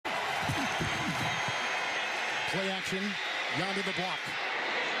Play action. Down to the block.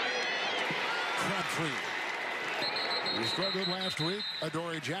 Crabtree. He struggled last week.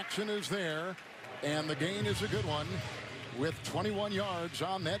 Adoree Jackson is there. And the gain is a good one with 21 yards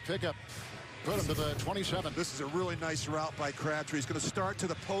on that pickup. Put him to the 27. This is a really nice route by Crabtree. He's going to start to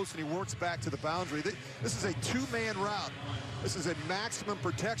the post, and he works back to the boundary. This is a two-man route. This is a maximum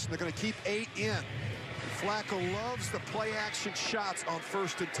protection. They're going to keep 8 in. Flacco loves the play-action shots on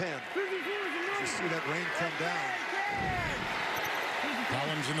 1st and 10. You see that rain come down.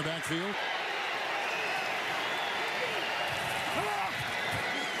 Collins in the backfield.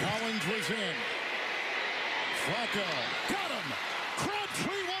 Collins was in. Flacco got him.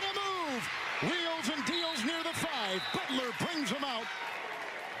 Crabtree, what a move! Wheels and deals near the 5. Butler brings him out.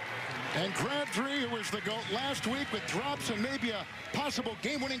 And Crabtree, who was the GOAT last week with drops and maybe a possible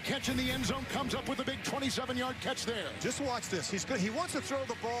game-winning catch in the end zone, comes up with a big 27-yard catch there. Just watch this. He's good. He wants to throw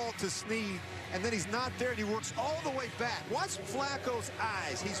the ball to Snead, and then he's not there, and he works all the way back. Watch Flacco's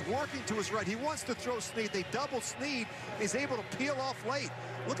eyes. He's working to his right. He wants to throw Snead. They double Snead. He's able to peel off late.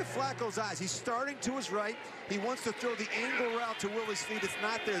 Look at Flacco's eyes. He's starting to his right. He wants to throw the angle route to Willie Snead. It's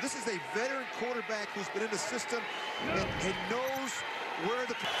not there. This is a veteran quarterback who's been in the system and knows where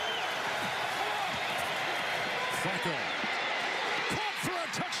the... Flacco. Caught for a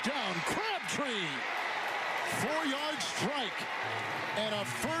touchdown. Crabtree. 4-yard strike. And a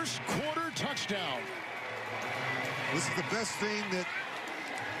first-quarter touchdown. This is the best thing that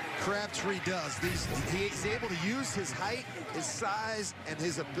Crabtree does. He's able to use his height, his size, and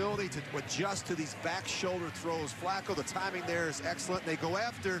his ability to adjust to these back shoulder throws. Flacco, the timing there is excellent. They go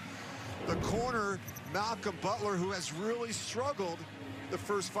after the corner, Malcolm Butler, who has really struggled the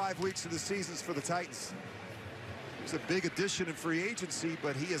first 5 weeks of the season for the Titans. It's a big addition in free agency,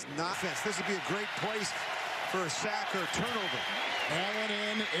 but he is not. This would be a great place for a sack or a turnover.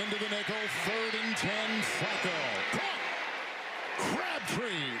 Allen into the nickel, 3rd and 10, Flacco. Caught!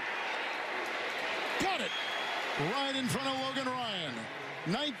 Crabtree. Got it. Right in front of Logan Ryan.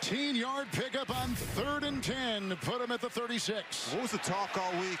 19-yard pickup on 3rd and 10. Put him at the 36. What was the talk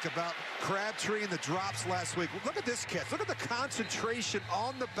all week about Crabtree and the drops last week? Look at this catch. Look at the concentration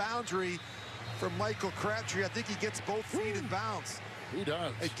on the boundary from Michael Crabtree. I think he gets both feet in bounds. He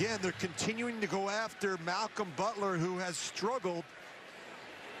does. Again, they're continuing to go after Malcolm Butler, who has struggled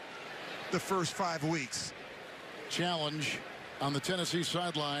the first 5 weeks. Challenge on the Tennessee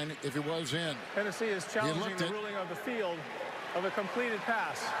sideline if it was in. Tennessee is challenging the ruling of the field of a completed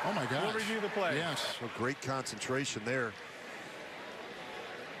pass. Oh, my gosh. We'll review the play. Yes. So great concentration there.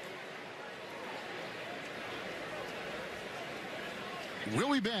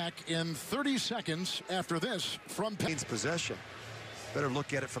 We'll be back in 30 seconds after this from Payne's possession. Better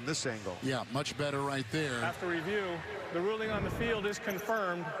look at it from this angle. Yeah, much better right there. After review, the ruling on the field is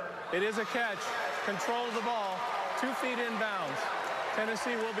confirmed. It is a catch. Control of the ball. 2 feet in bounds.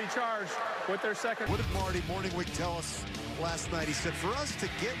 Tennessee will be charged with their second. What did Marty Morningwig tell us last night? He said, for us to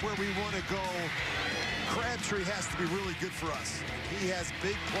get where we want to go, Crabtree has to be really good for us. He has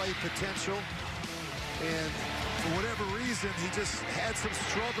big play potential. And for whatever reason, he just had some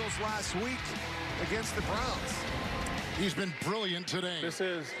struggles last week against the Browns. He's been brilliant today. This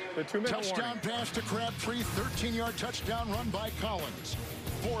is the 2-minute touchdown warning. pass to Crabtree, 13-yard touchdown run by Collins.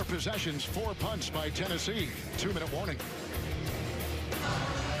 4 possessions, 4 punts by Tennessee. 2-minute warning.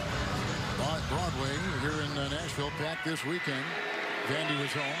 Broadway here in Nashville, back this weekend. Vandy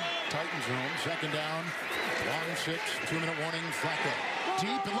was home, Titans home, 2nd down, long 6, 2-minute warning. Flacco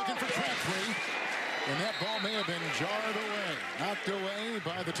deep and looking for Crabtree. And that ball may have been jarred away, knocked away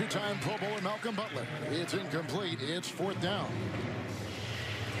by the 2-time Pro Bowler Malcolm Butler. It's incomplete. It's 4th down.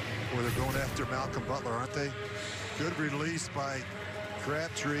 Well, they're going after Malcolm Butler, aren't they? Good release by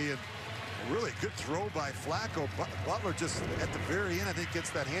Crabtree and really good throw by Flacco. Butler just at the very end, I think,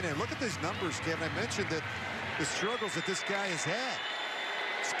 gets that hand in. Look at these numbers, Kevin. I mentioned that the struggles that this guy has had,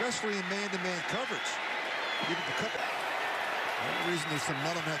 especially in man-to-man coverage. Even the the only reason there's some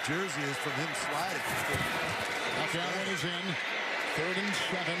mud on that jersey is from him sliding. Allen is in. 3rd and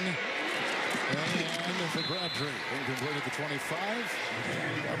 7. And for Crabtree. Incomplete at the 25.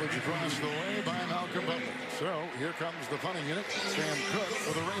 Coverage across the way by Malcolm Butler. So here comes the punting unit. Sam Cook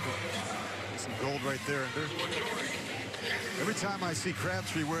for the Ravens. Some gold right there. Every time I see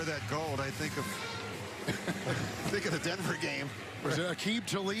Crabtree wear that gold, I think of the Denver game. Was it a keep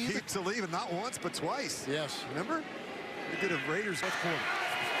to leave? Keep to leave, and not once, but twice. Yes. Remember? They did a Raiders fourth quarter.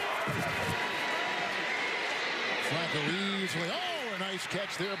 Flacco easily. Oh, a nice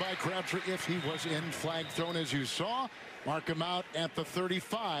catch there by Crabtree. If he was in, flag thrown as you saw. Mark him out at the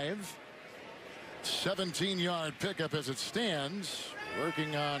 35. 17-yard pickup as it stands.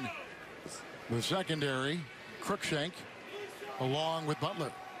 Working on the secondary. Cruikshank along with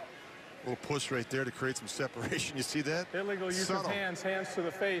Butler. A little push right there to create some separation. You see that? Illegal use Subtle. of hands to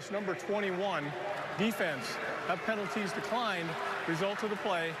the face. Number 21, defense. That penalties declined. Result of the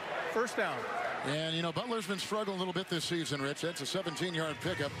play, first down. And, you know, Butler's been struggling a little bit this season, Rich. That's a 17-yard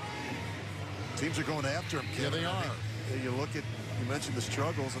pickup. Teams are going after him, Kevin. Yeah, they are. You look at, you mentioned the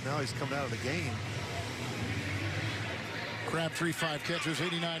struggles, and now he's coming out of the game. Crabtree, 5 catches,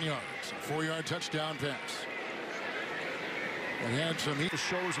 89 yards. 4-yard touchdown pass. And had some... The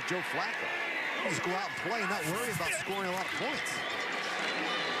shoulders of Joe Flacco. Just go out and play and not worry about scoring a lot of points.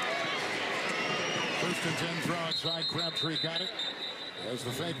 1st and 10 throw outside. Crabtree got it as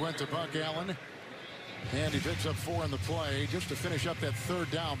the fake went to Buck Allen. And he picks up 4 in the play just to finish up that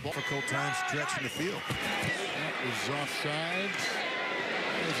 3rd down. Difficult time stretching the field. That was offside.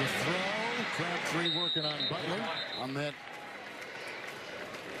 There's a throw. Crabtree working on Butler on that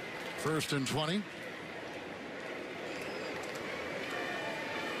 1st and 20.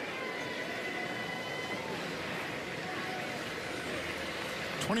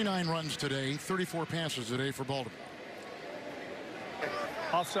 $29 runs today, 34 passes today for Baltimore.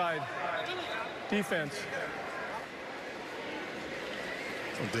 Offside. Defense.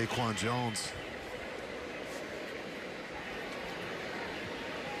 From Daquan Jones.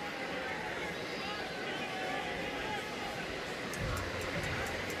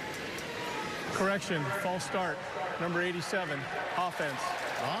 Correction, false start. Number 87, offense.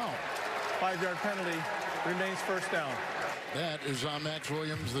 Wow. 5-yard penalty, remains first down. That is on Max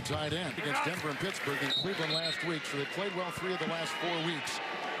Williams, the tight end, against Denver and Pittsburgh and Cleveland last week. So they played well 3 of the last 4 weeks.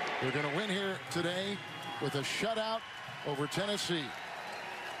 They're going to win here today with a shutout over Tennessee.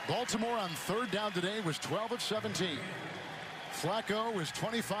 Baltimore on 3rd down today was 12 of 17. Flacco was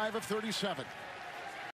 25 of 37.